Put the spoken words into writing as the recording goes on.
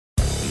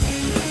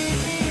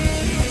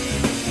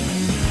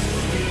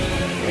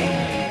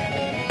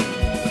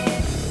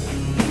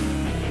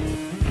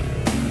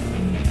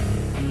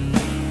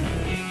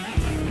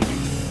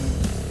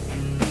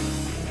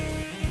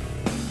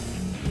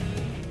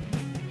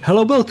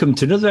Hello, welcome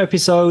to another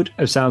episode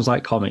of Sounds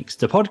Like Comics,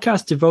 the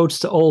podcast devoted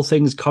to all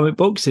things comic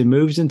books in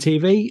movies and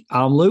TV.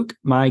 I'm Luke.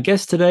 My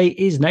guest today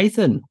is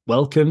Nathan.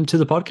 Welcome to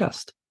the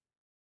podcast.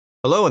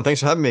 Hello, and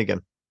thanks for having me again.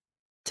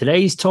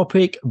 Today's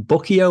topic,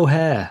 Bucky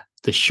O'Hare,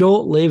 the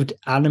short-lived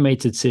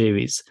animated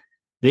series.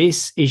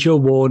 This is your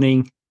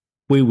warning.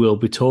 We will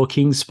be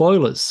talking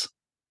spoilers.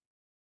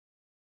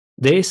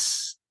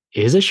 This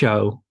is a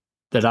show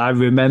that I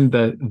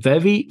remember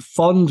very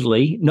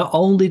fondly. Not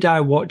only did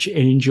I watch and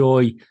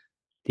enjoy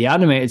the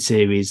animated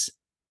series,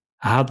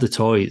 I had the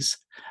toys.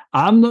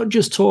 I'm not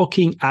just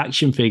talking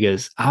action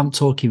figures, I'm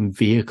talking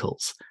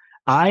vehicles.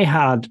 I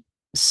had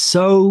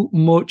so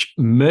much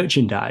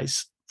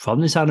merchandise from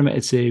this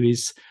animated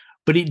series,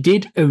 but it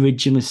did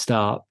originally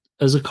start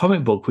as a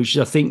comic book, which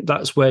I think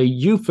that's where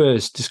you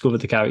first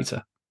discovered the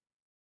character.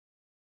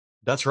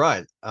 That's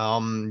right.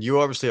 You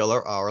obviously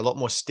are a lot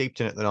more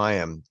steeped in it than I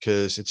am,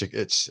 because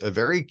it's a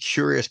very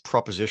curious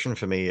proposition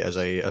for me as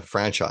a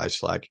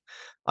franchise. Like,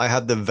 I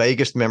had the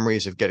vaguest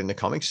memories of getting the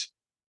comics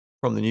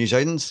from the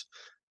newsagents.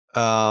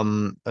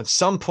 At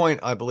some point,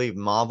 I believe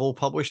Marvel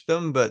published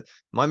them, but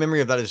my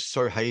memory of that is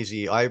so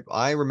hazy.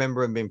 I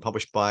remember them being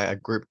published by a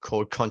group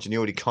called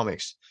Continuity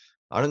Comics.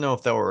 I don't know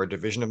if they were a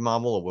division of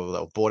Marvel or whether they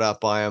were bought out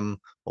by them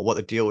or what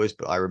the deal is,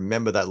 but I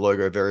remember that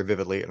logo very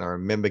vividly, and I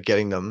remember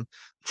getting them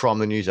from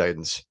the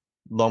newsagents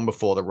long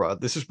before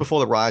this is before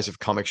the rise of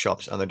comic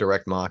shops and the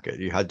direct market.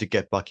 You had to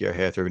get Bucky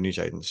O'Hare through the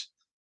newsagents.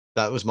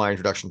 That was my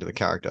introduction to the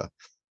character.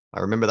 I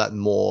remember that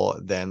more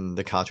than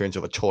the cartoons or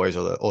the toys,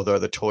 although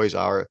the toys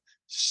are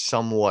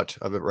somewhat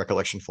of a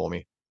recollection for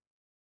me.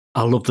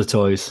 I love the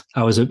toys.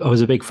 I was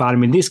a big fan. I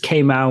mean, this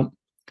came out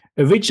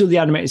originally, the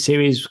animated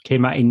series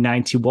came out in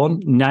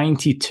 91.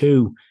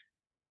 92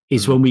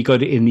 is when we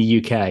got it in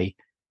the UK.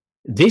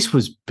 This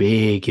was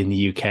big in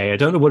the UK. I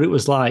don't know what it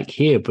was like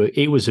here, but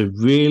it was a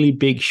really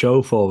big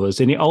show for us,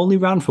 and it only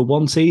ran for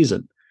one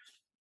season.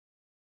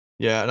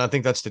 Yeah, and I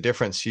think that's the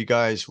difference. You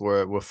guys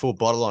were full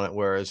bottle on it,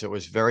 whereas it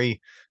was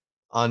very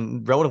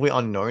relatively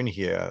unknown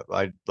here.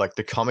 Like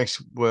the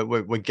comics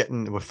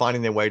were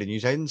finding their way to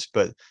newsagents,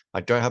 but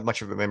I don't have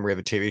much of a memory of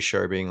a TV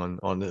show being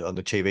on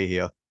the TV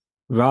here.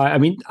 Right. I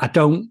mean, I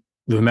don't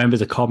remember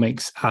the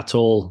comics at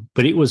all,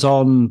 but it was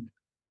on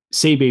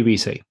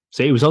CBBC.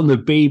 So it was on the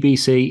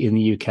BBC in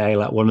the UK,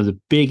 like one of the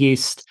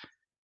biggest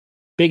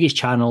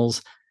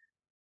channels,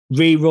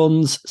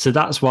 reruns. So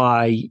that's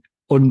why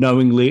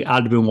unknowingly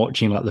I'd been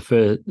watching like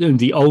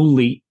the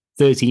only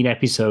 13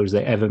 episodes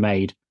they ever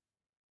made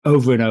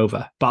over and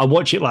over. But I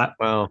watch it like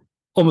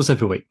almost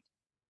every week.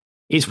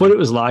 It's what it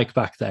was like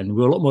back then.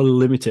 We were a lot more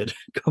limited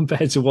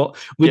compared to what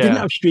we didn't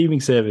have streaming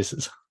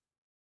services.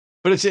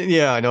 But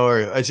I know.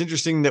 It's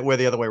interesting that we're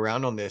the other way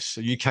around on this.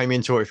 So you came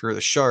into it through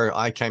the show.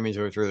 I came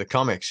into it through the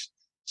comics.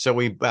 So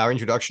our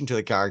introduction to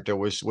the character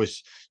was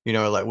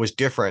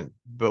different,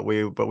 but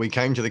we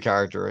came to the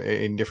character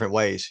in different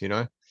ways.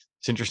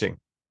 It's interesting.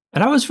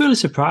 And I was really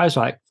surprised.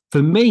 Like,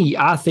 for me,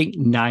 I think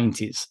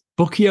 90s.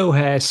 Bucky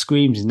O'Hare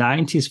screams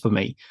 90s for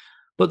me.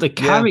 But the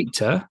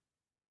character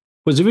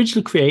was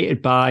originally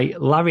created by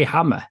Larry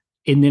Hama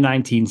in the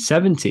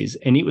 1970s,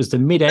 and it was the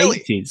mid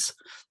 80s. Really?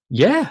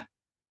 Yeah.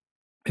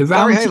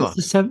 Around since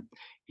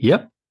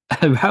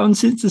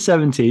the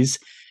 70s,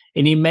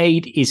 and he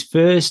made his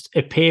first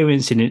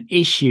appearance in an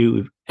issue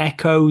of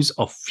Echoes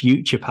of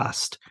Future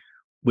Past,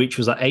 which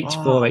was like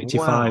 84,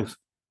 85. Wow.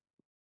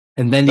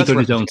 And then he got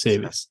his own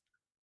series.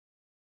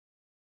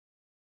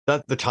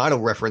 That the title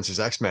references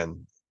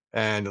X-Men,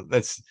 and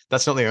that's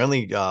not the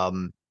only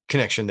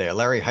connection there.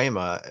 Larry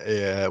Hama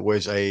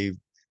was a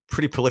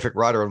pretty prolific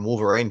writer on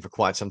Wolverine for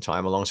quite some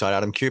time, alongside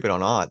Adam Kubert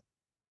on art.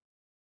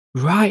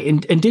 Right,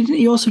 and didn't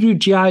he also do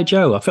G.I.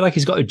 Joe? I feel like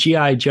he's got a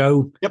G.I.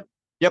 Joe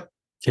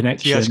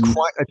connection. He has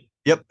quite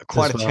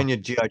a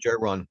tenured G.I. Joe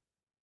run.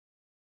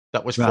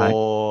 That was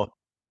for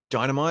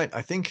Dynamite,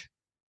 I think.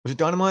 Was it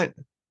Dynamite?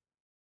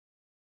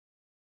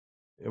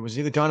 It was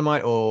either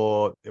Dynamite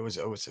or it was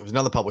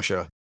another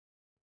publisher.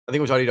 I think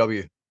it was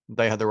IDW.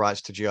 They had the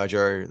rights to G.I.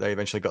 Joe. They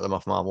eventually got them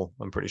off Marvel,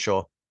 I'm pretty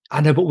sure.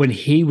 I know, but when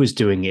he was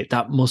doing it,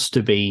 that must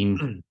have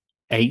been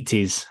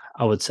 80s,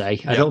 I would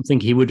say. I don't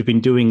think he would have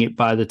been doing it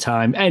by the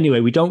time. Anyway,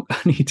 we don't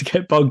need to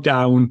get bogged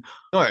down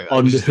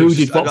on who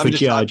did what for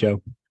G.I.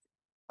 Joe.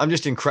 I'm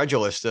just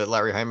incredulous that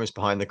Larry Hama is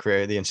behind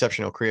the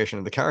inception or creation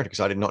of the character, because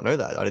I did not know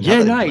that. I didn't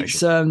have that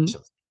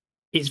information.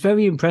 It's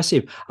very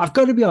impressive. I've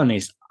got to be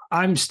honest,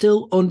 I'm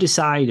still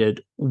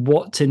undecided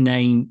what to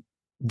name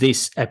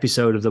this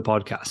episode of the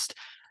podcast.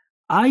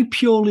 I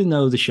purely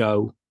know the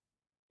show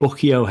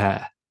Bucky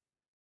O'Hare.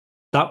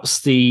 That's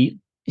the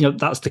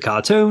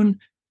cartoon,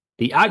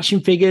 the action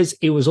figures.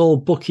 It was all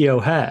Bucky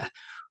O'Hare.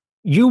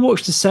 You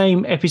watched the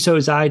same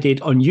episodes I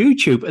did on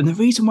YouTube, and the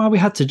reason why we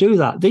had to do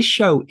that, this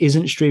show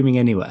isn't streaming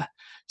anywhere.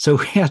 So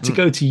we had to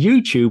go to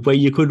YouTube, where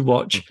you could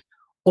watch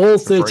all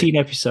 13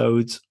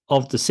 episodes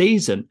of the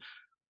season.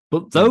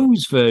 But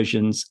those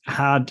versions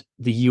had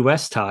the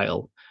US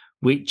title,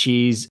 which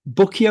is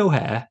Bucky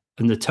O'Hare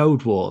and the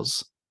Toad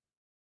Wars.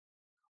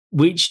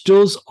 which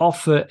does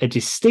offer a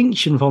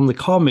distinction from the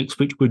comics,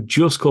 which were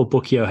just called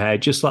Bucky O'Hare,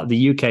 just like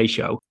the UK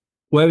show.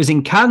 Whereas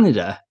in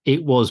Canada,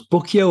 it was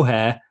Bucky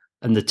O'Hare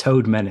and the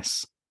Toad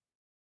Menace.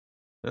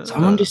 So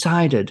I'm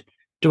undecided.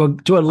 Do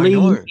I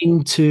lean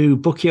into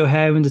Bucky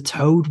O'Hare and the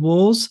Toad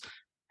Wars?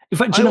 In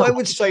fact, I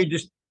would say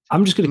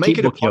I'm just going to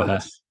keep Bucky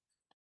O'Hare.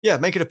 Yeah,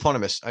 make it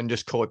eponymous and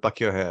just call it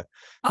Bucky O'Hare.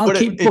 I'll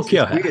keep Bucky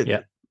O'Hare. Weird. Yeah.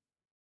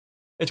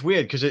 It's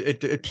weird because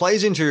it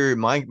plays into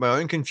my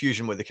own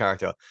confusion with the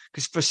character.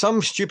 Because for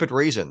some stupid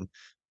reason,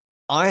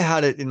 I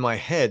had it in my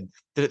head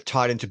that it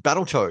tied into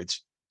Battletoads.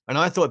 And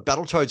I thought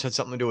Battletoads had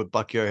something to do with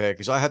Bucky O'Hare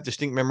because I have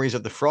distinct memories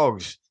of the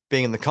frogs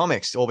being in the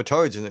comics, or the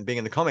toads and being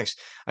in the comics.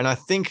 And I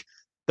think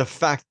the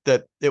fact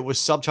that it was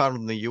subtitled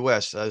in the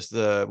US as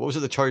the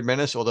Toad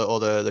Menace or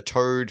the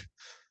Toad,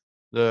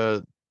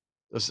 I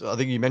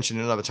think you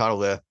mentioned another title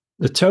there.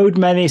 The Toad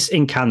Menace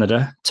in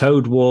Canada,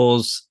 Toad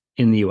Wars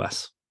in the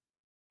US.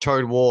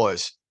 Toad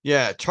Wars.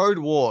 Yeah, Toad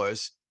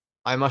Wars.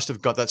 I must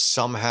have got that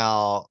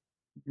somehow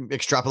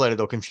extrapolated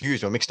or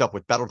confused or mixed up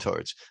with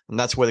Battletoads. And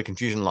that's where the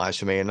confusion lies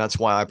for me. And that's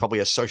why I probably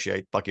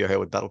associate Bucky O'Hare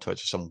with Battletoads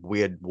for some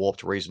weird,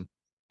 warped reason.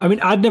 I mean,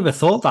 I'd never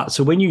thought that.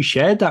 So when you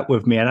shared that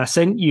with me and I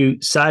sent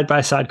you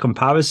side-by-side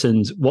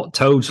comparisons, what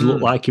toads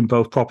look like in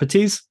both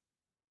properties.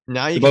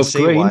 Now you can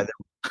see why.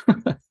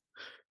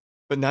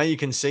 But now you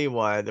can see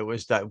why there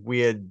was that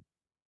weird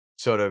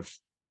sort of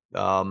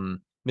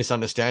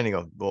misunderstanding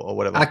or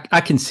whatever.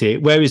 I can see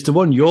it. Whereas the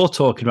one you're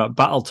talking about,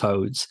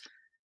 Battletoads,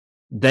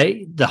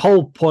 the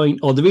whole point,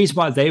 or the reason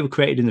why they were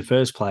created in the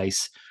first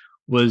place,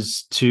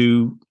 was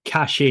to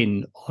cash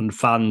in on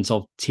fans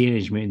of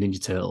Teenage Mutant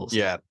Ninja Turtles.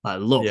 Yeah, like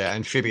look,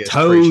 amphibious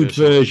toad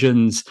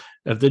versions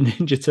of the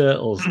Ninja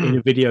Turtles in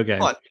a video game.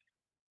 But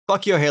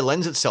Bucky O'Hare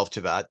lends itself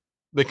to that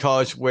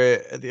because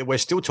we're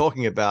still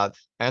talking about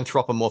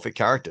anthropomorphic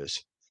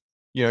characters.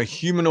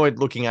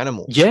 Humanoid-looking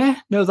animals. Yeah,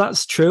 no,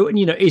 that's true. And,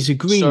 it's a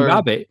green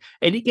rabbit.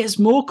 And it gets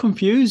more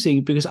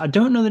confusing because I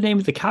don't know the name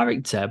of the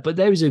character, but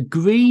there is a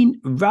green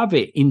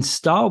rabbit in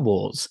Star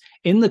Wars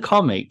in the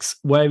comics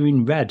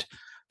wearing red.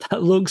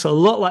 That looks a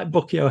lot like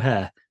Bucky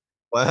O'Hare.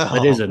 Wow.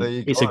 It isn't.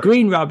 It's a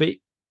green rabbit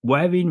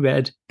wearing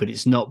red, but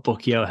it's not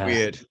Bucky O'Hare.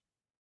 Weird.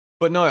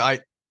 But no,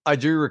 I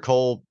do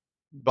recall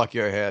Bucky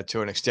O'Hare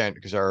to an extent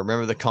because I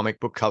remember the comic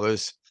book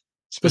covers.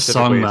 The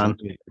song, man.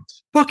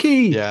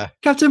 Bucky, yeah,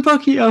 Captain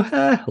Bucky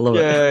O'Hare. Love it.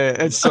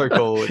 Yeah, it's so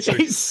cool.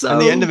 It's so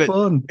and the end of it,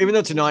 fun. Even though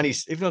it's a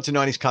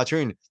 '90s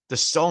cartoon, the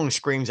song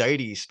screams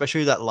 '80s,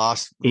 especially that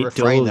last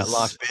refrain, that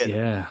last bit.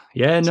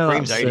 Yeah, no,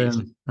 screams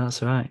 '80s.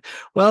 That's right.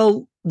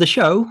 Well, the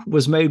show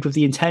was made with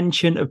the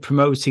intention of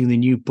promoting the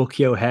new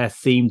Bucky O'Hare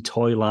themed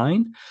toy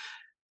line.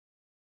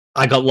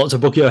 I got lots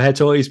of Bucky O'Hare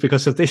toys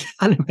because of this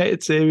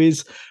animated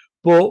series,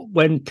 but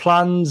when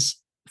plans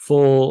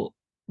for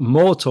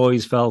more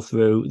toys fell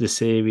through, the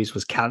series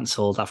was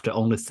cancelled after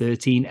only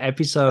 13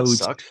 episodes.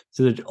 That sucks.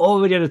 So they'd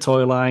already had a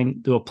toy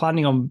line. They were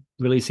planning on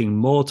releasing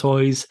more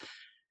toys,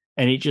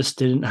 and it just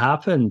didn't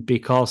happen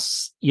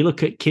because you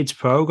look at kids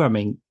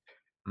programming,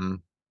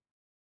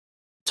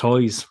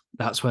 toys,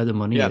 that's where the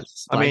money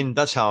is. I mean,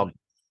 that's how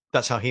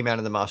He-Man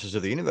and the Masters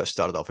of the Universe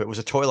started off. It was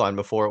a toy line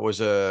before it was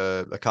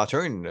a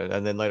cartoon,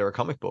 and then later a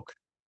comic book.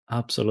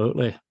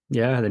 Absolutely.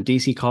 Yeah, and then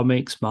DC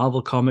Comics,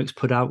 Marvel Comics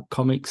put out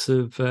comics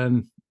of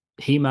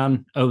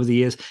He-Man over the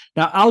years.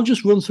 Now, I'll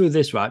just run through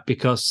this, right,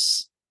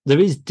 because there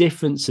is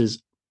differences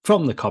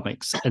from the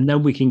comics, and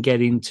then we can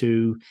get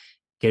into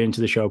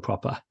the show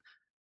proper.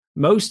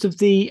 Most of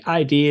the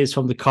ideas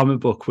from the comic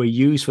book were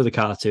used for the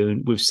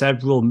cartoon, with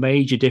several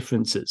major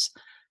differences.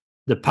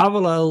 The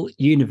parallel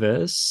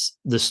universe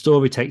the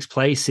story takes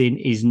place in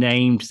is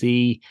named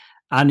the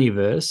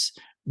Aniverse.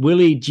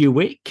 Willie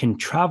DeWitt can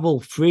travel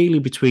freely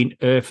between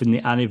Earth and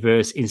the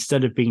Aniverse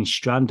instead of being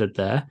stranded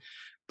there.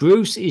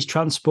 Bruce is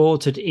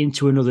transported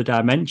into another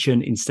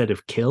dimension instead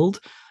of killed.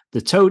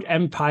 The Toad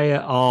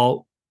Empire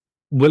are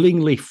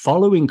willingly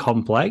following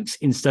Complex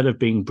instead of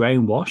being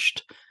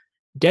brainwashed.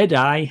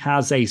 Deadeye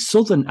has a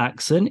southern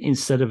accent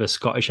instead of a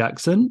Scottish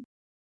accent.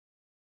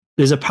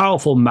 There's a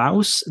powerful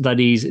mouse that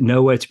is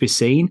nowhere to be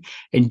seen,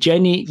 and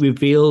Jenny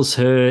reveals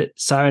her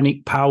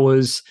psionic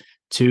powers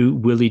to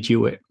Willie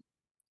DeWitt.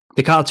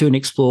 The cartoon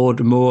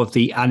explored more of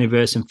the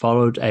Aniverse and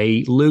followed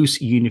a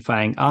loose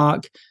unifying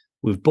arc,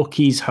 with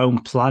Bucky's home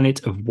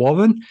planet of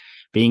Warren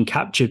being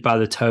captured by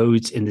the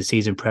Toads in the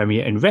season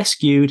premiere and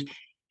rescued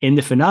in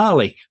the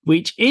finale,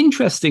 which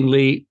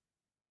interestingly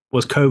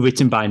was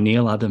co-written by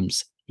Neil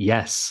Adams.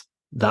 Yes,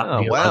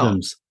 Neil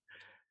Adams.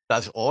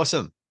 That's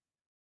awesome.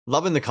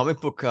 Loving the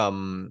comic book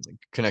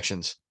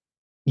connections.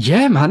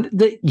 Yeah, man.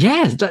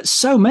 That's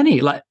so many.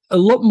 Like a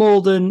lot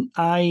more than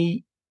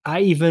I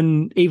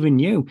even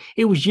knew.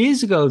 It was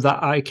years ago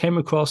that I came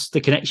across the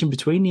connection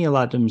between Neil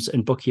Adams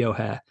and Bucky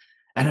O'Hare,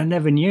 and I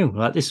never knew.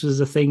 Like this was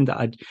a thing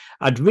that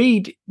I'd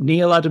read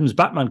Neil Adams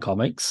Batman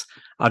comics,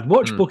 I'd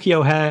watch Bucky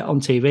O'Hare on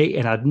TV,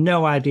 and I had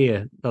no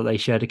idea that they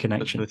shared a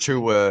connection. The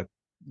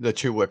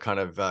two were kind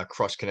of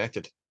cross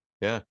connected.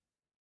 Yeah.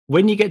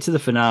 When you get to the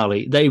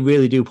finale, they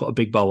really do put a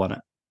big bow on it.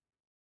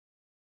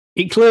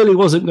 it clearly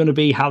wasn't going to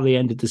be how they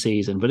ended the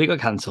season, but it got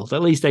cancelled.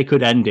 At least they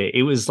could end it.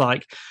 It was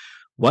like,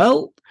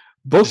 well,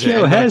 Bucky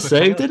O'Hare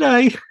saved the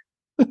day.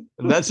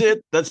 And that's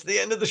it. That's the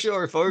end of the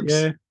show, folks.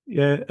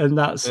 Yeah, and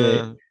that's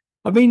it.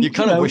 I mean, you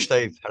kind of wish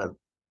they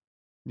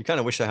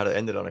had it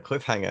ended on a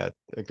cliffhanger,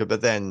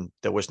 but then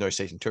there was no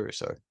season 2,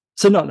 so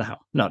not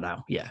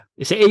now. Yeah,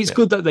 it's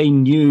good that they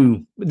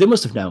knew. They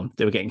must have known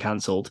they were getting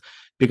cancelled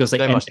because they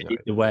ended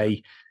it the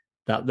way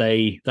that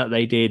they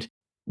did.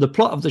 The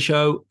plot of the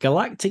show: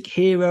 galactic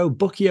hero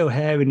Bucky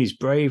O'Hare and his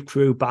brave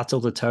crew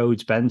battle the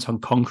Toads bent on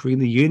conquering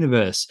the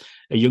universe.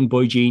 A young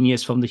boy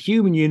genius from the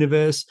human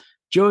universe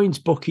joins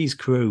Bucky's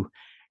crew.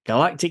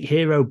 Galactic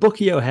hero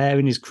Bucky O'Hare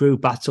and his crew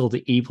battle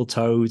the evil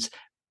Toads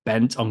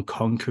bent on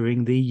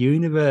conquering the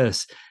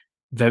universe.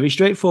 Very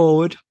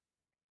straightforward.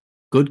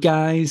 Good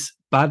guys,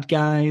 bad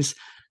guys.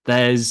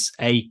 There's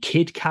a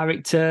kid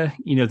character.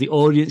 The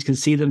audience can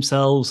see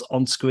themselves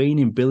on screen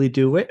in Billy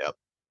DeWitt. Yep.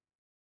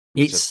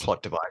 It's a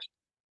plot device.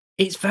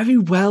 It's very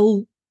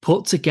well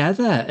put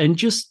together and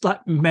just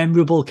like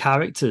memorable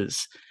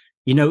characters.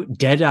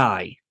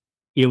 Deadeye,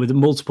 with the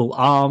multiple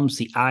arms,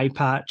 the eye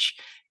patch.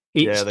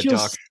 It's the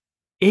just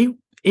duck.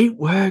 It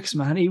works,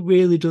 man. It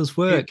really does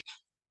work.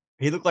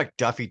 He looked like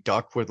Daffy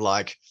Duck with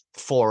like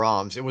 4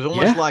 arms. It was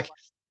almost like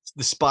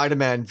the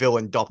Spider-Man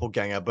villain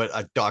doppelganger, but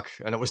a duck,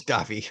 and it was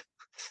Daffy.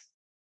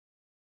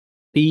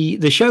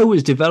 The show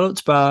was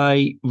developed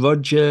by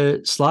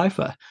Roger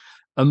Slifer.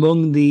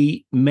 Among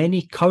the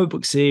many comic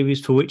book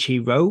series for which he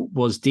wrote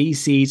was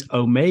DC's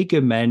Omega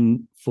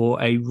Men for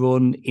a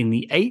run in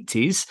the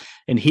 80s,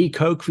 and he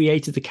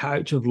co-created the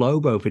character of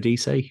Lobo for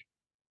DC.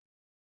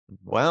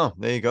 Wow,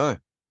 there you go.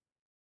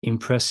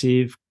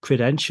 Impressive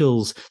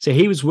credentials. So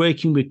he was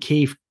working with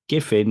Keith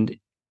Giffen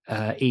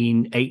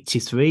in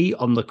 83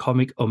 on the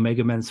comic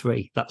Omega Men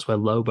 3. That's where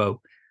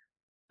Lobo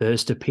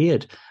first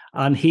appeared.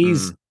 And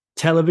his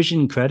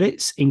television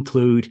credits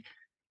include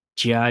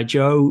G.I.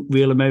 Joe,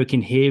 Real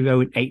American Hero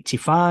in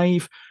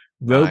 85,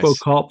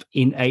 RoboCop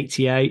in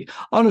 88.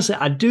 Honestly,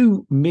 I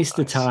do miss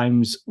the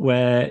times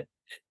where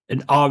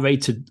an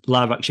R-rated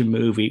live-action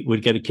movie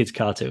would get a kid's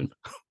cartoon.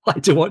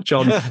 Like to watch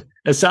on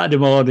a Saturday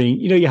morning.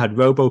 You had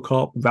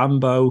RoboCop,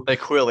 Rambo. They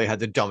clearly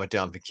had to dumb it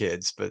down for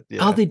kids, but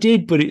yeah. Oh, they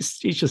did, but it's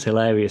just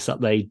hilarious that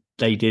they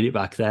did it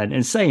back then.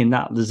 And saying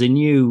that, there's a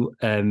new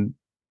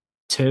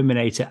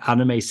Terminator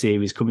anime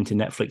series coming to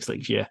Netflix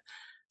next year.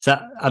 So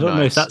I don't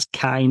know if that's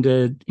kind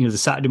of the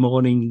Saturday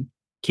morning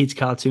kids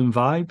cartoon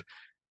vibe.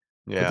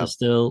 Yeah, but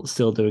they're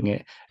still doing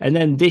it. And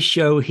then this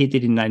show he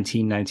did in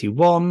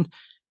 1991.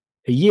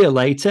 A year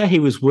later, he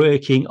was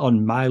working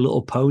on My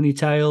Little Pony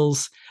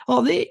Tales.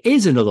 Oh, there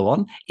is another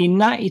one. In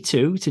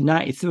 92 to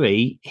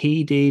 93,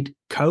 he did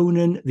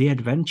Conan the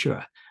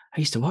Adventurer. I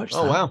used to watch that.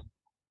 Oh, wow.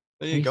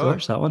 There you go.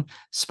 Watch that one.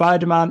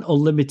 Spider-Man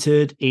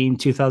Unlimited in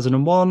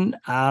 2001,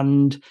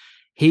 and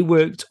he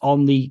worked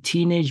on the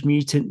Teenage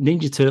Mutant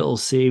Ninja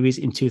Turtles series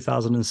in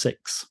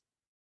 2006.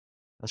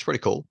 That's pretty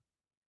cool.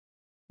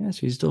 Yes,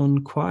 he's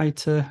done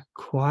quite a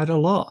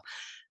lot.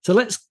 So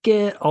let's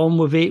get on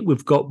with it.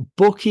 We've got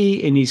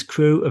Bucky and his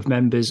crew of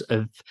members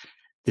of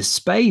the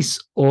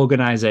Space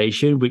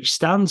Organization, which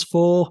stands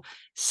for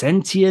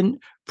Sentient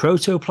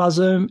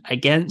Protoplasm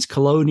Against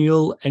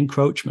Colonial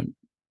Encroachment.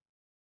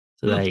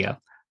 So there you go.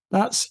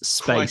 That's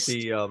space.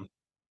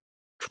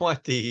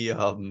 Quite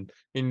the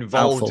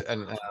involved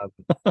and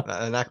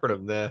an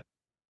acronym there.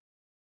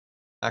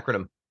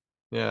 Acronym,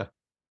 yeah.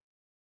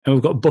 And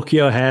we've got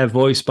Bucky O'Hare,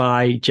 voiced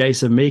by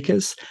Jason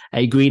Meekers,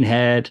 a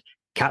green-haired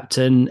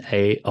captain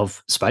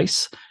of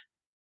space,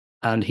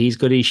 and he's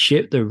got his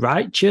ship, the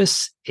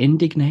Righteous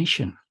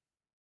Indignation.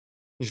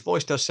 His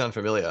voice does sound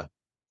familiar.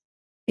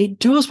 It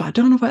does, but I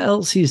don't know what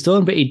else he's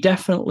done. But he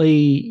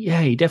definitely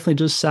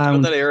does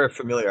sound. Got that era of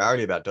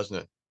familiarity about, doesn't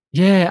it?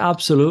 Yeah,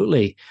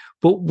 absolutely.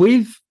 But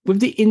with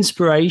the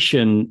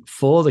inspiration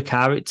for the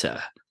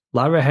character,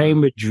 Larry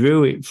Hama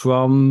drew it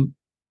from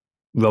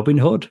Robin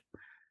Hood.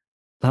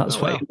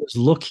 That's what he was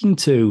looking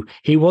to.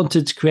 He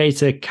wanted to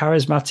create a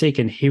charismatic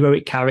and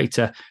heroic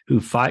character who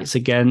fights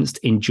against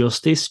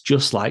injustice,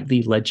 just like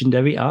the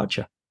legendary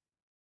Archer.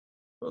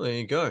 Well, there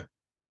you go.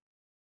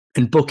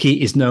 And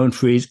Bucky is known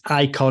for his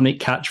iconic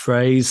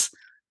catchphrase,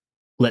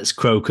 "Let's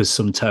crocus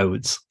some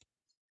toads."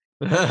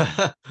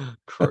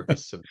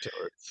 Crocus some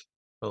toads.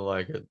 I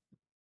like it.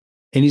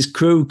 And his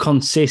crew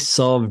consists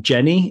of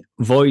Jenny,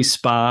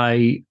 voiced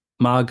by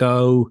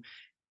Margot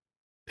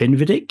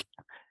Pinvidic,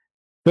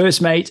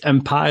 first mate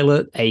and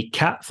pilot, a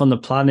cat from the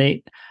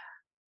planet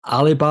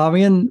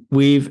Alibarian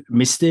with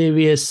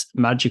mysterious,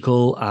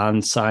 magical,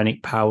 and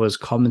psionic powers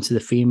common to the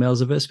females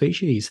of her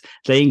species.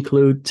 They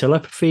include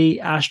telepathy,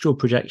 astral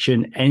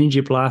projection, energy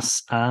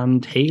blasts,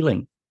 and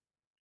healing.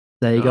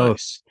 There you go.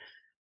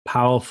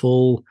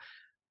 Powerful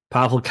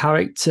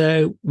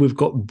character. We've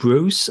got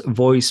Bruce,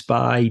 voiced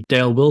by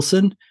Dale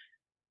Wilson,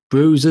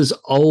 Bruce's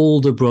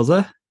older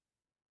brother,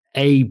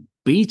 a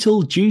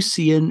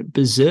Beetlejuicean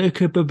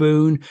berserker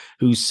baboon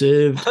who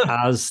served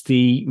as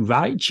the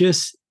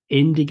Righteous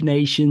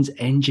Indignation's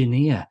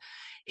engineer.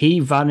 He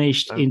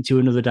vanished Oh, into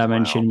another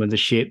dimension wow. when the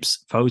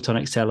ship's photon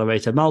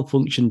accelerator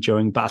malfunctioned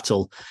during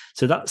battle.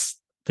 So that's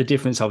the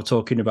difference I was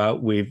talking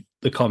about with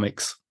the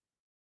comics,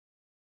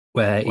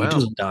 where he Wow.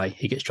 doesn't die,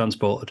 he gets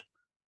transported.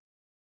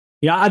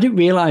 Yeah, I didn't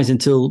realize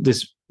until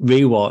this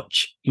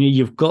rewatch,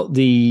 you've got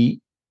the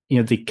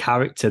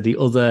character, the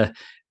other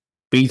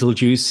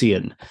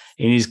Beetlejuicean, and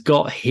he's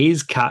got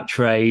his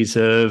catchphrase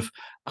of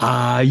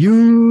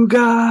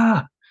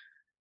Ayuga.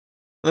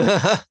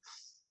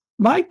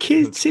 My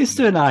kid That's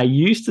sister funny. and I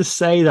used to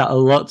say that a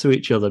lot to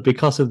each other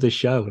because of the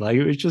show. Like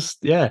it was just,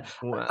 yeah,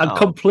 I Wow.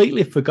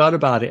 completely forgot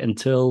about it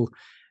until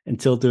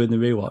doing the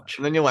rewatch.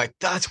 And then you're like,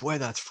 that's where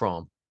that's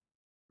from.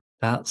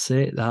 That's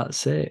it.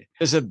 That's it.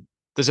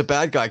 There's a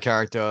bad guy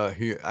character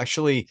who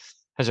actually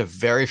has a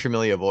very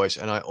familiar voice,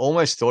 and I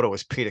almost thought it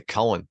was Peter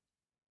Cullen.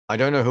 I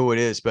don't know who it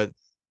is, but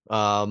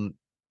um,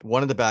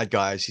 one of the bad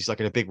guys, he's like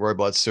in a big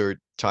robot suit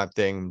type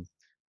thing,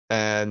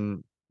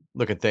 and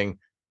looking thing,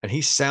 and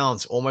he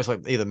sounds almost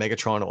like either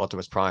Megatron or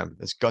Optimus Prime.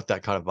 It's got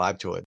that kind of vibe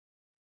to it.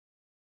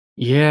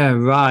 Yeah,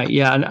 right.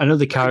 Yeah, and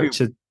another I could be,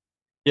 character.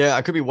 yeah,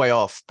 I could be way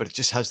off, but it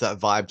just has that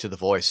vibe to the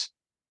voice.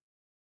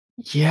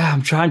 Yeah,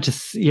 I'm trying to.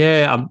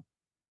 Yeah, I'm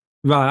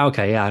right.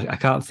 Okay, yeah, I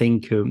can't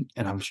think. And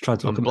I'm just trying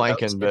to look I'm at my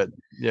notes blanking, here. but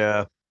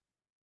yeah,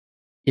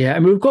 Yeah,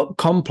 and we've got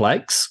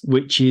Complex,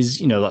 which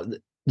is like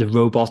the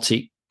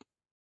robotic,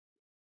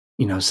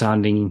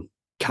 sounding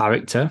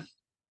character.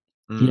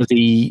 mm,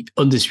 The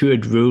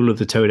undisputed rule of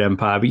the Toad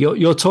Empire. But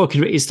you're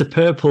talking about it's the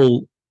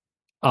purple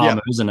yeah,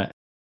 armor, isn't it?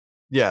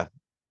 yeah.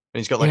 And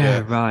he's got like Yeah,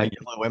 a right.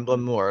 yellow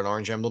emblem or an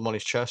orange emblem on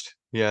his chest.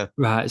 Yeah.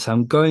 Right. So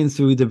I'm going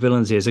through the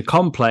villains here. So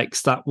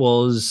Complex, that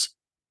was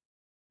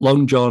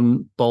Long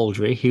John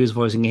Baldry. He was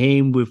voicing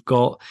him. We've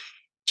got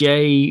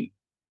Jay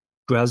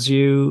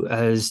Grazu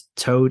as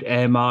Toad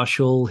Air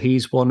Marshal.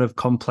 He's one of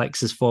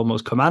Complex's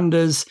foremost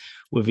commanders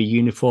with a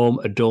uniform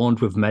adorned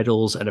with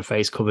medals and a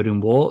face covered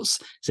in warts.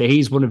 So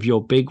he's one of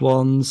your big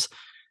ones.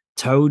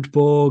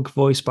 Toadborg,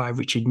 voiced by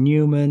Richard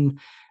Newman.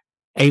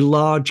 A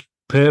large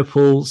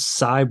purple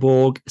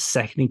cyborg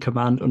second in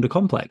command under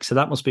Complex. So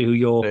that must be who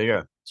you're There you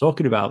go.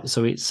 talking about.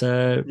 So it's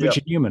Yeah.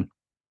 Richard Newman.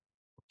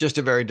 Just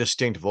a very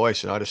distinct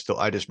voice, and I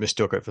just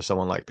mistook it for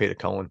someone like Peter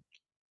Cullen.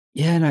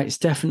 Yeah, no, it's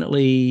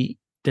definitely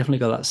got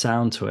that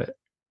sound to it.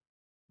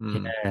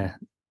 Mm. Yeah,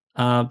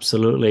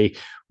 absolutely.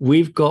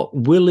 We've got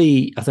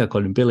Willie, I think I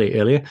called him Billy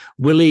earlier,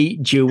 Willie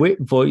Jewett,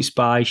 voiced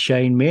by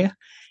Shane Meir,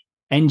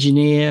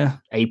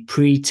 engineer, a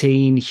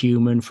preteen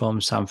human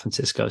from San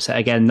Francisco. So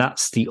again,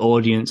 that's the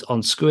audience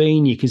on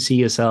screen. You can see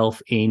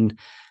yourself in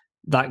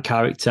that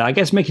character. I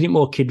guess making it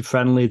more kid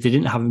friendly. They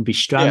didn't have him be Yeah,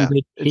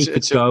 stranded. He could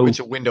it's go. a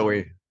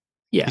windowy.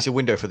 Yeah, He's a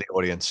window for the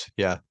audience.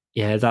 Yeah.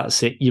 yeah,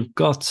 that's it. You've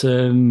got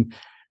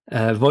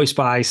voiced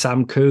by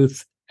Sam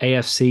Kuth,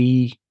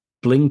 AFC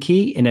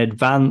Blinky in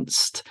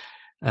advanced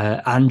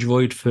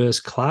Android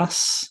first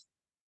class.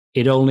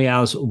 It only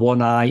has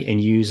one eye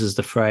and uses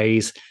the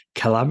phrase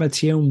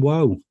calamity and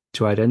woe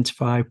to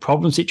identify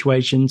problem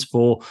situations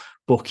for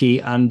Bucky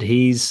and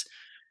his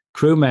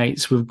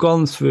crewmates. We've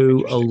gone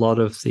through a lot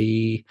of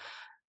the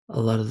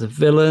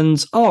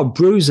villains. Oh,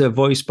 Bruiser,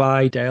 voiced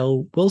by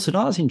Dale Wilson.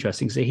 Oh, that's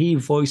interesting. So he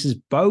voices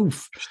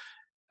both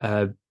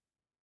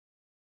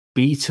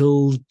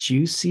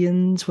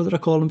Beetlejuiceans, what did I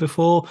call them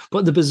before?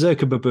 But the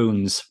Berserker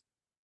Baboons.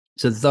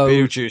 So those,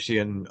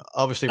 Beetlejuice, and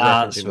obviously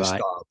that's referencing the right.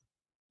 star.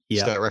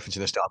 Yeah, Referencing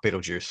the star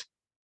Beetlejuice.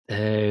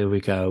 there we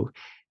go.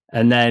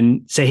 And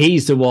then, so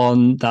he's the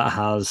one that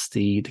has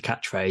the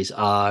catchphrase,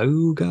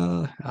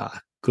 Auga.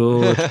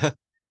 Good,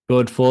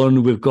 good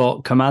fun. We've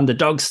got Commander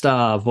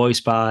Dogstar,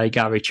 voiced by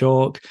Gary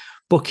Chalk,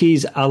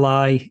 Bucky's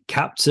ally,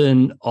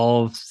 captain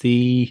of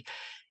the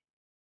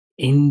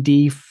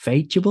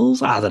Indefatigable.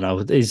 I don't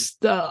know.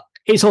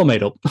 It's all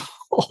made up.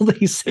 All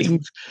these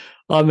things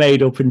are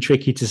made up and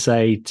tricky to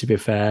say, to be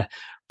fair.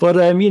 But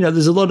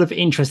there's a lot of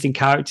interesting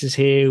characters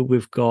here.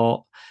 We've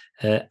got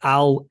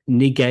Al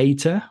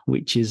Negator,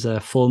 which is a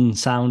fun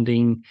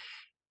sounding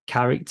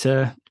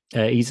character.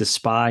 He's a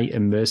spy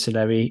and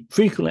mercenary,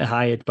 frequently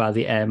hired by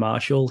the air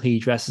marshal. He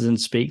dresses and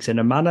speaks in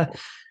a manner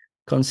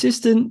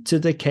consistent to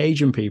the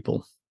Cajun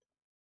people.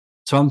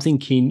 So I'm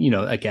thinking,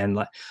 again,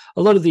 like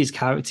a lot of these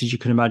characters you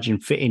can imagine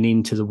fitting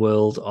into the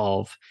world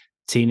of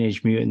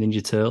Teenage Mutant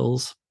Ninja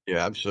Turtles.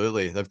 Yeah,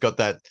 absolutely. They've got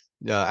that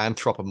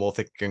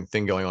anthropomorphic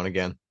thing going on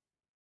again.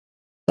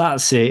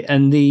 That's it.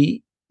 And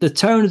the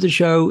tone of the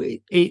show,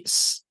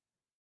 it's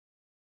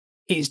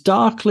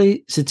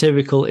darkly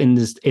satirical in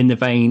the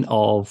vein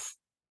of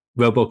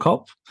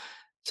RoboCop.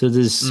 So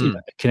there's a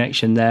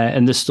connection there,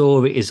 and the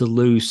story is a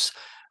loose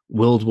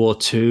World War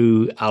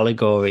II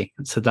allegory.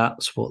 So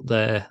that's what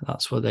they're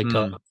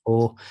going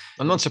for.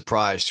 I'm not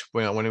surprised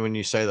when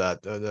you say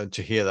that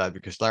to hear that,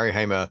 because Larry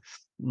Hama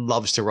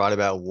loves to write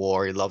about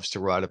war. He loves to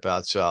write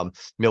about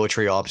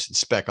military ops and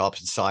spec ops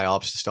and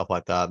psyops and stuff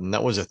like that. And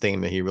that was a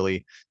theme that he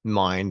really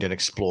mined and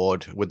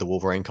explored with the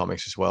Wolverine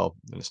comics as well.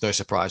 And it's no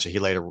surprise that he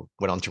later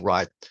went on to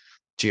write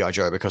G.I.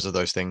 Joe because of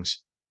those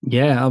things.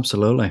 Yeah,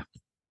 absolutely.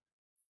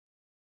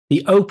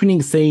 The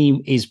opening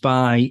theme is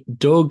by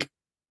Doug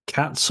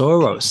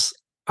Katsoros.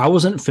 I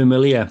wasn't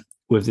familiar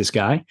with this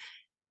guy,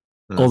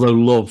 although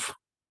love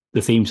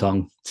the theme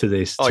song to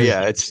this. Oh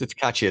yeah, it's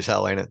catchy as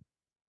hell, ain't it?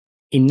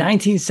 In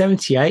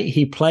 1978,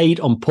 he played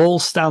on Paul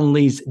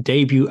Stanley's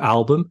debut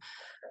album,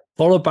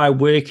 followed by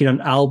working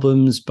on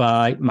albums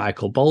by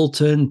Michael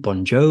Bolton,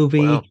 Bon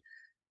Jovi.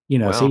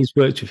 Wow. So he's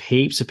worked with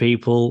heaps of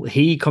people.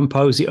 He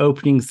composed the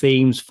opening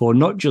themes for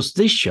not just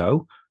this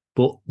show,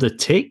 but The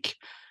Tick,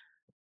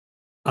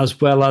 as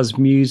well as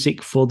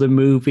music for the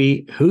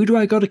movie Who Do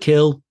I Gotta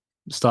Kill,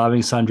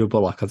 starring Sandra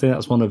Bullock. I think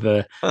that's one of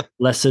her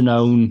lesser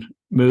known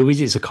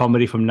movies. It's a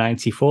comedy from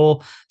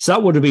 94. So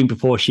that would have been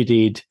before she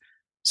did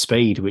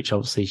Speed, which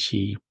obviously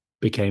she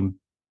became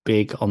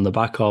big on the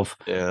back of.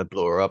 Yeah,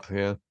 blew her up.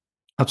 Yeah,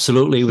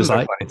 absolutely. It was no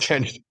like, pun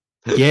intended.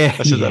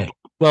 yeah.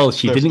 Well,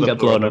 she didn't get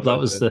blown up. That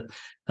was the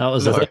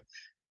thing.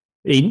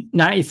 In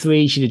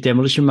 93, she did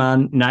Demolition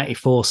Man,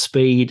 94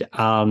 Speed,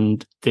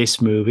 and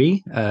this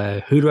movie,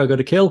 Who Do I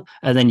Gotta Kill?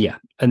 And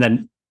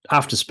then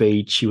after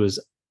Speed, she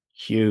was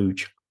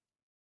huge.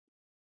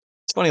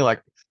 It's funny,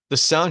 like the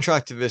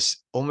soundtrack to this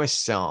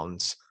almost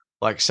sounds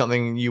like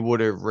something you would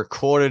have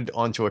recorded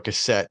onto a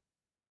cassette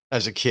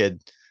as a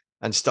kid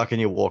and stuck in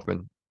your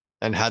Walkman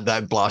and had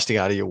that blasting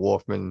out of your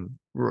Walkman,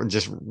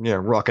 just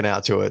rocking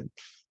out to it,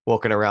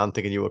 walking around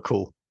thinking you were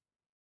cool.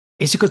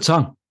 It's a good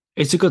song.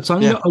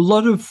 Yeah. A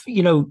lot of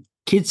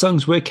kid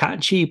songs were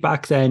catchy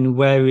back then,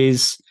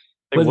 whereas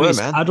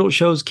man. adult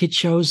shows, kid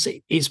shows,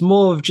 it's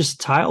more of just a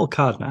title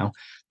card now.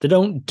 They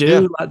don't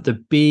do like the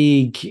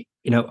big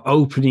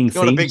opening it's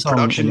not theme a big song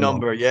production anymore.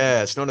 number.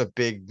 Yeah, it's not a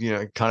big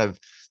kind of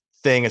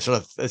thing. It's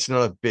not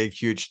a big,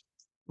 huge,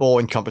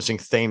 all-encompassing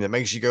theme that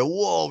makes you go,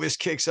 whoa, this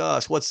kicks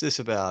ass. What's this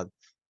about?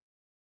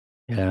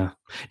 Yeah.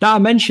 Now, I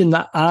mentioned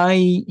that I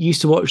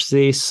used to watch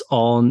this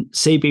on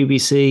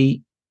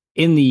CBBC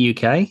in the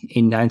UK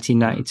in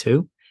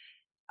 1992.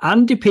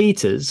 Andy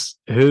Peters,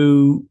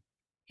 who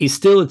is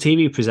still a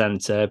TV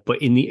presenter,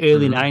 but in the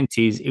early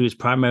 90s, he was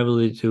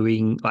primarily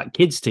doing like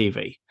kids'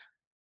 TV.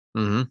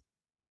 Mm-hmm.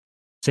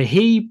 So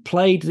he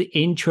played the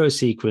intro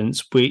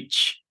sequence,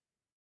 which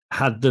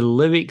had the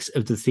lyrics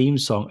of the theme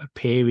song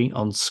appearing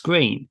on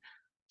screen,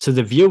 so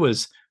the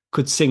viewers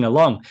could sing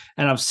along.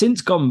 And I've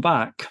since gone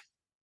back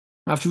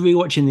after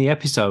rewatching the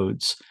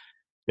episodes,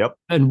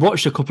 and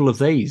watched a couple of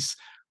these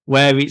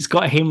where it's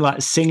got him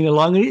like singing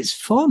along, and it's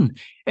fun.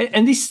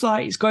 And this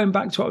it's going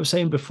back to what I was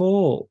saying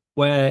before,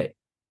 where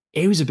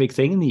it was a big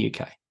thing in the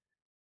UK.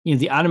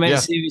 The animated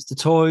series, the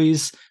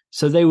toys.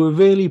 So they were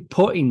really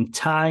putting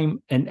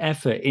time and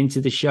effort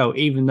into the show,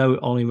 even though it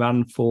only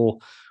ran for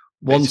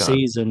one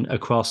season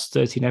across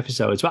 13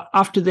 episodes. But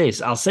after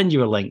this, I'll send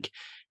you a link.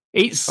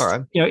 It's all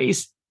right.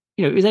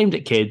 It was aimed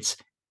at kids.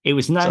 It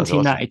was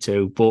 1992,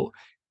 awesome. But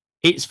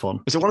it's fun.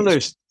 Is it one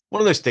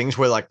of those things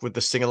where, like, with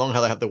the sing along, how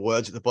they have the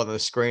words at the bottom of the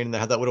screen, and they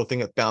have that little thing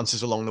that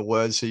bounces along the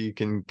words, so you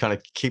can kind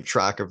of keep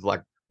track of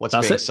like what's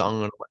being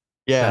sung? And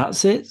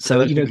that's it.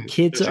 So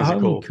kids at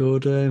home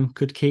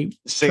could keep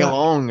sing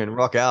along and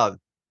rock out.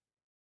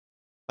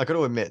 I got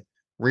to admit,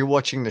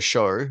 rewatching the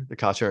show, the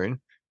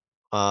cartoon,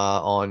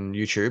 on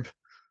YouTube,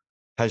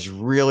 has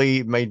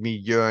really made me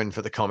yearn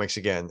for the comics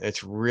again.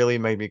 It's really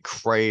made me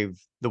crave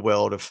the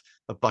world of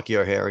Bucky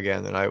O'Hare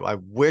again. And I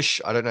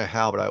wish, I don't know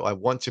how, but I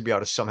want to be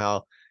able to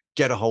somehow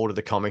get a hold of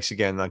the comics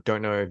again. I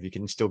don't know if you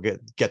can still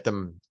get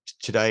them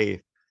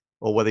today,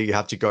 or whether you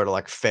have to go to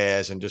like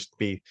fairs and just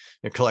be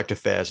collector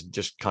fairs and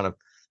just kind of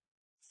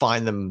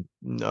find them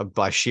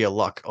by sheer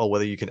luck, or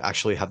whether you can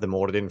actually have them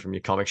ordered in from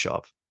your comic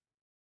shop.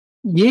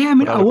 Yeah, I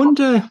mean, I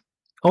wonder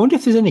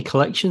if there's any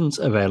collections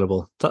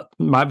available. That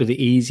might be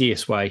the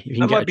easiest way.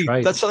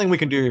 That's something we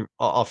can do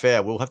off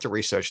air. We'll have to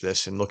research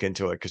this and look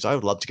into it, because I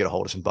would love to get a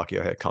hold of some Bucky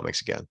O'Hare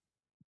comics again.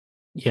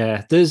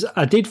 Yeah,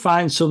 I did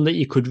find some that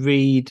you could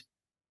read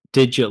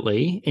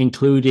digitally,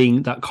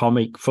 including that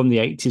comic from the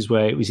 80s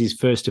where it was his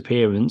first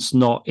appearance,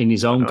 not in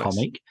his own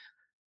comic.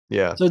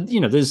 Yeah. So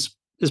there's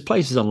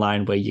places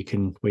online where you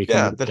can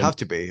there'd have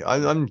to be.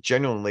 I'm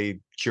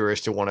genuinely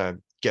curious to want to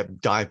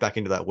dive back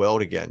into that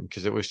world again,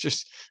 because it was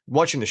just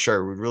watching the show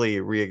really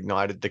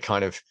reignited the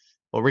kind of,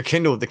 or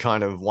rekindled the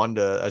kind of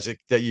wonder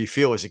that you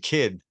feel as a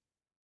kid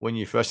when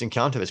you first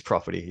encounter this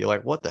property. You're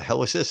like, what the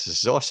hell is this?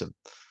 This is awesome.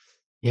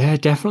 Yeah,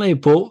 definitely.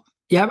 But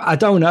yeah, I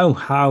don't know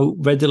how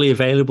readily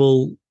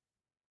available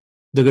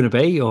they're going to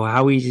be, or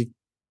how easy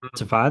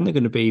to find they're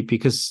going to be,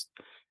 because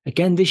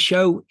again, this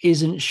show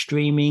isn't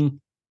streaming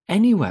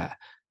anywhere.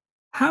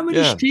 How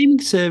many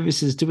streaming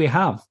services do we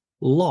have?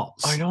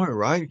 Lots. I know,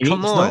 right?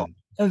 Come on. Not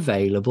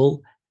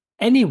available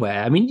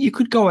anywhere. I mean, you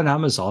could go on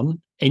Amazon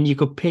and you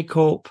could pick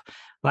up,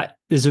 like,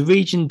 there's a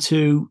Region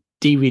 2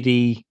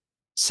 DVD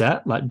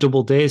set, like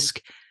double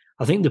disc.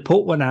 I think they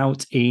put one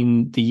out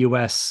in the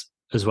US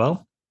as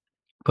well.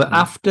 But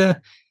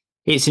after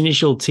its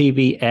initial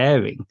TV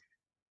airing,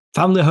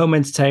 Family Home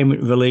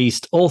Entertainment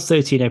released all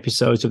 13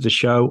 episodes of the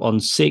show on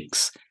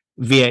 6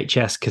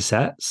 VHS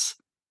cassettes.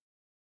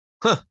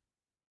 Huh.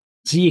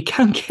 So you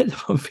can get them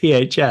on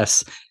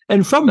VHS.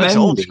 And from That's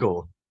memory, old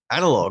school.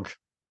 Analog.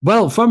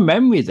 Well, from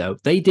memory, though,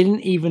 they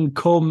didn't even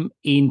come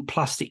in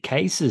plastic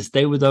cases.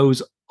 They were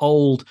those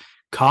old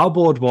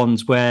cardboard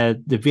ones where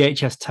the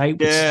VHS tape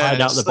would Yeah, slide and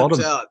it out the slips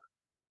bottom. out.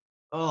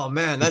 Oh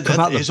man, It'd that come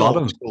that out the is old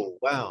bottom. school.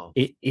 Wow.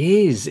 It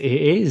is. It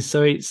is.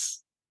 So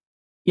it's,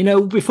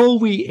 before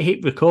we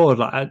hit record,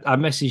 like I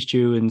messaged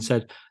you and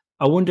said,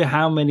 I wonder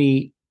how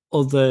many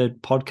other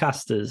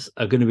podcasters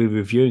are going to be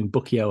reviewing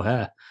Bucky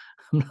O'Hare.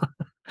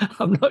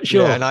 I'm not Yeah,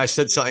 sure. and I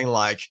said something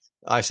like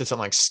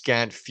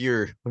scant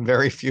few,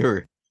 very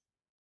few.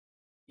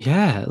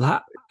 Yeah,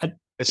 like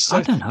It's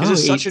I so don't because know.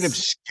 it's such an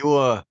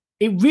obscure.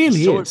 It It's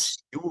really so is.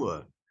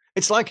 obscure.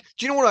 It's like,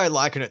 do you know what I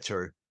liken it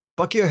to?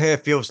 Bucky O'Hare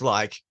feels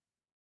like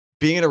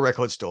being in a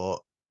record store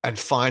and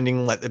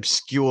finding like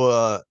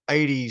obscure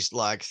 80s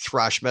like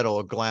thrash metal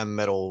or glam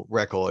metal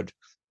record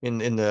in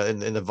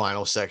the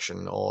vinyl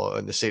section or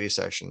in the CD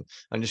section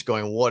and just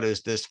going, what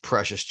is this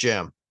precious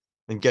gem?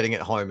 And getting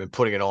it home and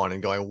putting it on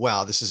and going,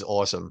 wow, this is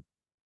awesome.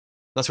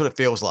 That's what it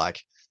feels like.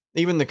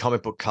 Even the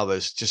comic book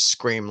covers just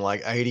scream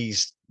like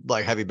 80s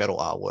like heavy metal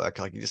artwork.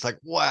 Like you're just like,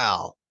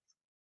 wow,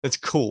 it's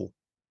cool.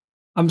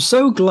 I'm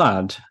so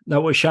glad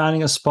that we're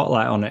shining a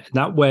spotlight on it,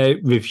 that we're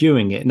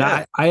reviewing it. Now,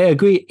 Yeah. I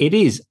agree, it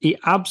is. It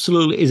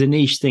absolutely is a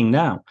niche thing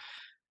now.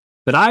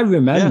 But I Yeah.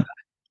 remember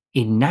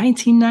in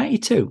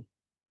 1992,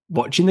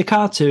 watching the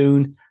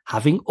cartoon,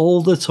 having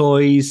all the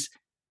toys.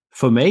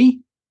 For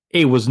me,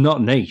 it was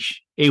not niche.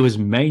 It was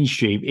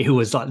mainstream. It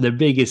was like the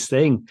biggest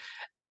thing.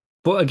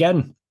 But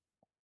again,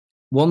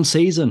 one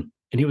season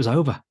and it was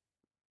over.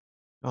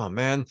 Oh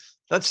man,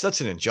 that's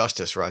an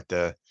injustice right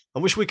there. I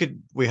wish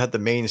we had the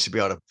means to be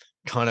able to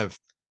kind of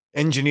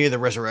engineer the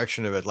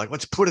resurrection of it. Like,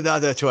 let's put it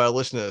out there to our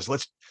listeners.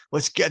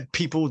 Let's get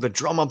people to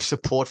drum up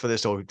support for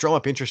this or drum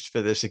up interest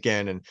for this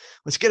again, and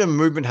let's get a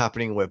movement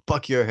happening where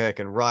Bucky O'Hare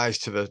can rise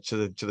to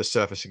the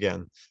surface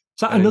again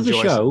So and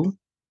enjoy some.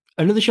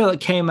 another show that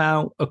came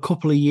out a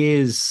couple of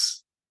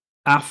years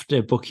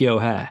after Bucky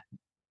O'Hare,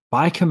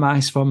 Biker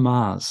Mice from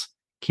Mars.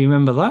 Can you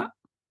remember that?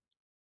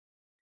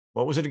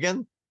 What was it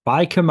again?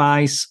 Biker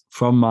Mice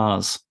from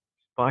Mars.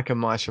 Biker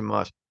Mice from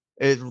Mars.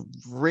 It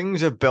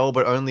rings a bell,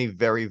 but only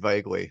very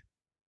vaguely.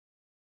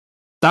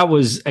 That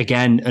was,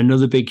 again,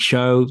 another big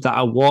show that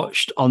I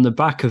watched on the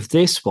back of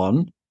this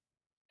one.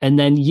 And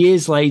then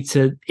years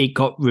later, it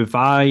got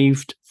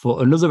revived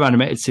for another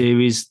animated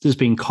series. There's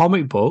been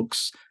comic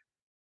books.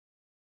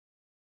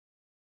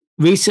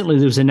 Recently,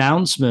 there was an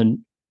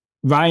announcement.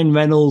 Ryan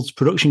Reynolds'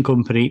 production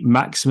company,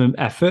 Maximum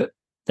Effort,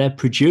 they're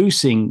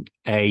producing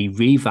a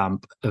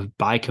revamp of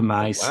Biker Oh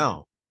Mice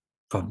wow,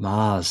 from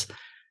Mars.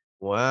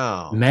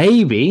 wow.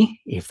 Maybe,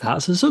 if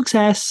that's a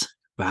success,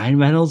 Ryan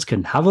Reynolds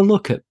can have a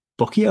look at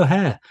Bucky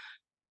O'Hare.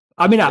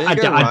 I mean, There you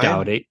go, I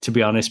doubt Ryan. it, to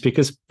be honest,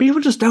 because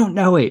people just don't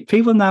know it.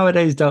 People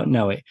nowadays don't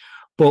know it.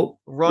 But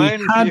we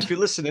Ryan, had, if you're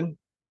listening,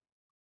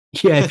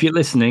 yeah, if you're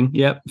listening,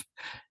 yep,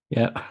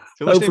 yeah. if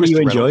you're listening, Hopefully you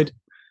Mr. Reynolds.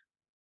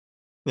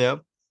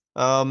 enjoyed.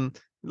 Yeah.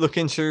 Look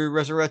into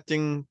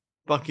resurrecting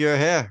Bucky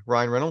O'Hare,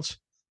 Ryan Reynolds.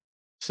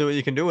 See what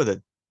you can do with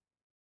it.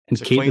 It's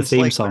And a keep the clean theme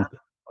slate, man. song,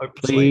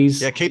 Open slate.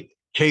 please. Yeah,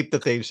 keep the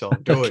theme song.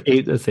 Do it.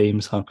 Keep the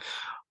theme song.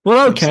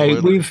 Well, okay,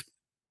 Absolutely.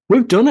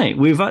 we've done it.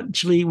 We've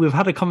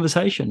had a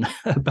conversation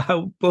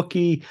about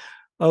Bucky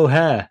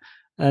O'Hare,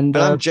 and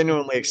And I'm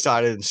genuinely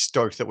excited and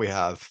stoked that we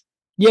have.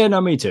 yeah, no,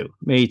 me too.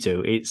 Me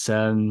too. It's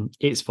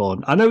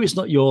fun. I know it's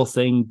not your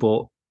thing,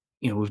 but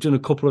we've done a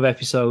couple of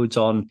episodes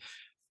on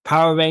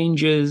Power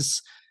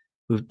Rangers.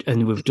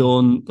 We've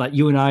done, like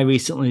you and I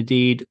recently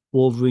did,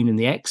 Wolverine and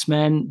the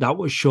X-Men. That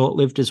was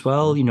short-lived as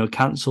well,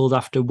 cancelled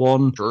after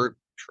True.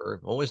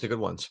 Always the good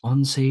ones.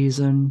 one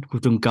season.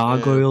 We've done Yeah.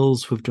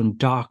 Gargoyles, we've done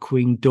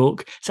Darkwing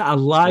Duck. So I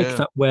like Yeah.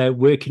 that we're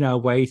working our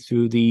way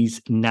through these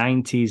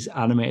 90s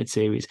animated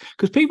series,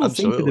 because people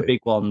think of the Absolutely.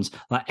 big ones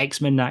like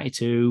X-Men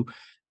 92,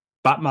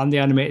 Batman the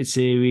Animated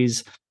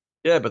Series.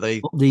 Yeah, but they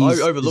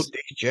overlook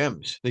these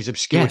gems, these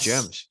obscure Yes,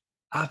 gems.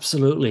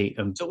 absolutely.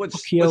 And So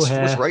Bucky let's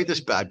O'Hare rate this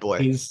bad boy.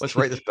 is, Let's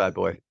rate this bad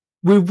boy.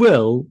 we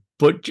will,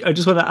 but I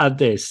just want to add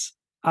this.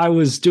 I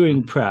was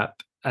doing Mhm.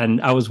 prep and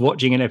I was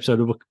watching an episode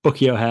of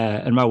Bucky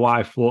O'Hare, and my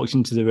wife walked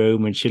into the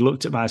room and she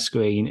looked at my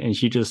screen and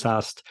she just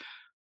asked,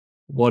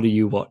 "What are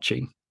you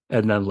watching?"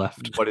 and then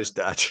left. What is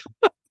that?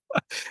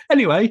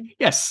 Anyway,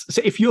 yes.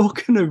 So if you're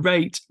going to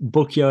rate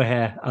Bucky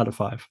O'Hare out of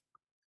 5,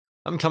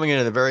 I'm coming in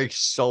at a very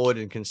solid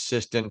and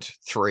consistent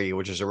 3,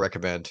 which is a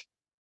recommend.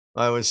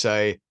 I would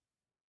say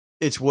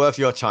it's worth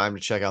your time to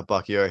check out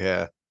Bucky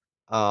O'Hare.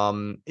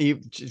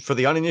 For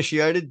the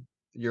uninitiated,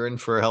 you're in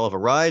for a hell of a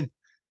ride.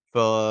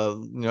 For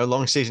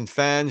long season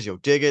fans, you'll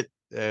dig it.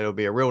 It'll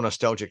be a real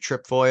nostalgic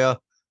trip for you.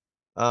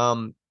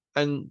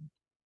 And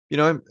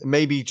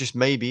maybe just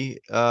maybe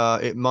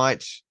it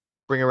might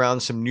bring around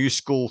some new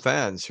school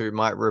fans who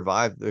might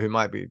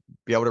be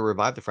able to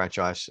revive the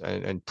franchise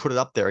and put it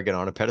up there again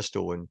on a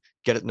pedestal and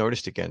get it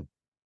noticed again.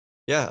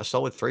 Yeah, a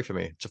solid 3 for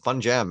me. It's a fun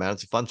jam, man.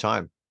 It's a fun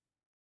time.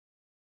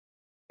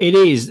 it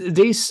is.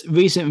 This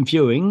recent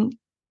viewing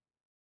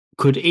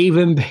could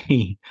even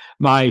be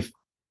my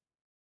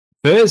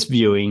first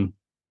viewing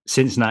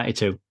since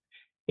 92.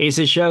 It's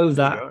a show There you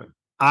that go.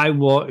 I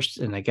watched,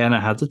 and again, I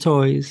had the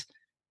toys.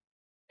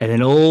 And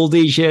then all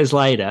these years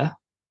later,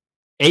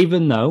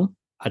 even though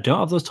I don't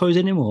have those toys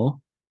anymore.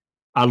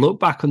 I look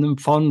back on them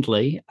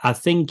fondly. I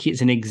think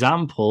it's an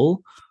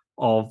example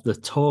of the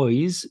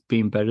toys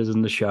being better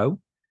than the show.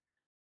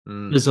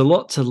 There's a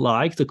lot to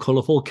like. The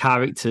colorful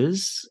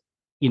characters,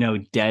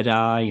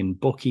 Deadeye and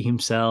Bucky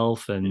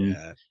himself, and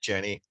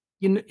Jenny.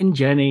 And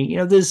Jenny.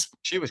 There's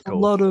She was a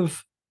cool. lot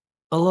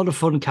of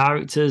fun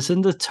characters,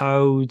 and the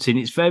Toads, and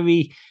it's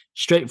very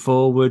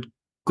straightforward,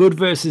 good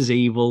versus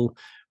evil.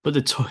 But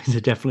the toys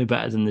are definitely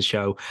better than the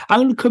show.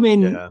 I'm going to come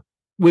in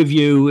with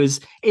you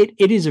as it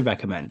is a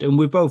recommend, and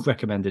we've both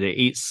recommended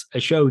it. It's a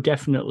show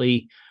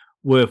definitely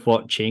worth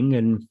watching,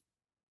 and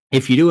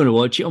if you do want to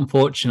watch it,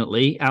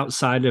 unfortunately,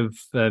 outside of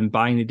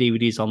buying the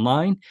DVDs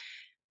online,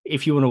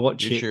 if you want to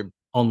watch it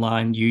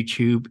online,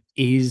 YouTube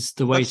is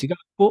the way to go.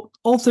 But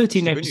all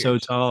 13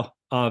 episodes are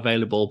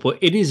available, but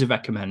it is a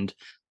recommend.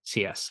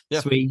 So yes,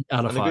 3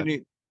 out of 5.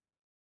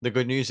 The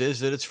good news is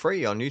that it's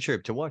free on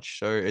YouTube to watch,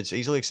 so it's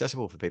easily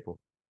accessible for people.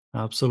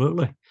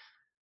 Absolutely.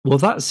 Well,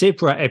 that's it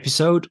for our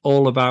episode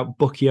all about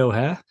Bucky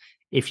O'Hare.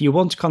 If you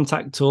want to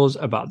contact us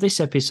about this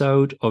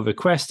episode or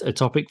request a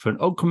topic for an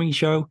upcoming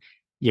show,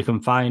 you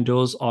can find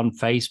us on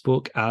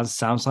Facebook as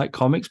Sounds Like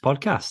Comics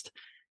Podcast.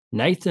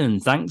 Nathan,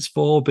 thanks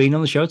for being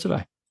on the show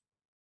today.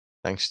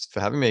 Thanks for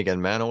having me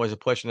again, man. Always a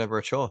pleasure, never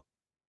a chore.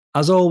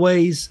 As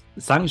always,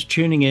 thanks for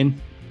tuning in.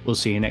 We'll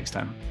see you next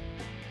time.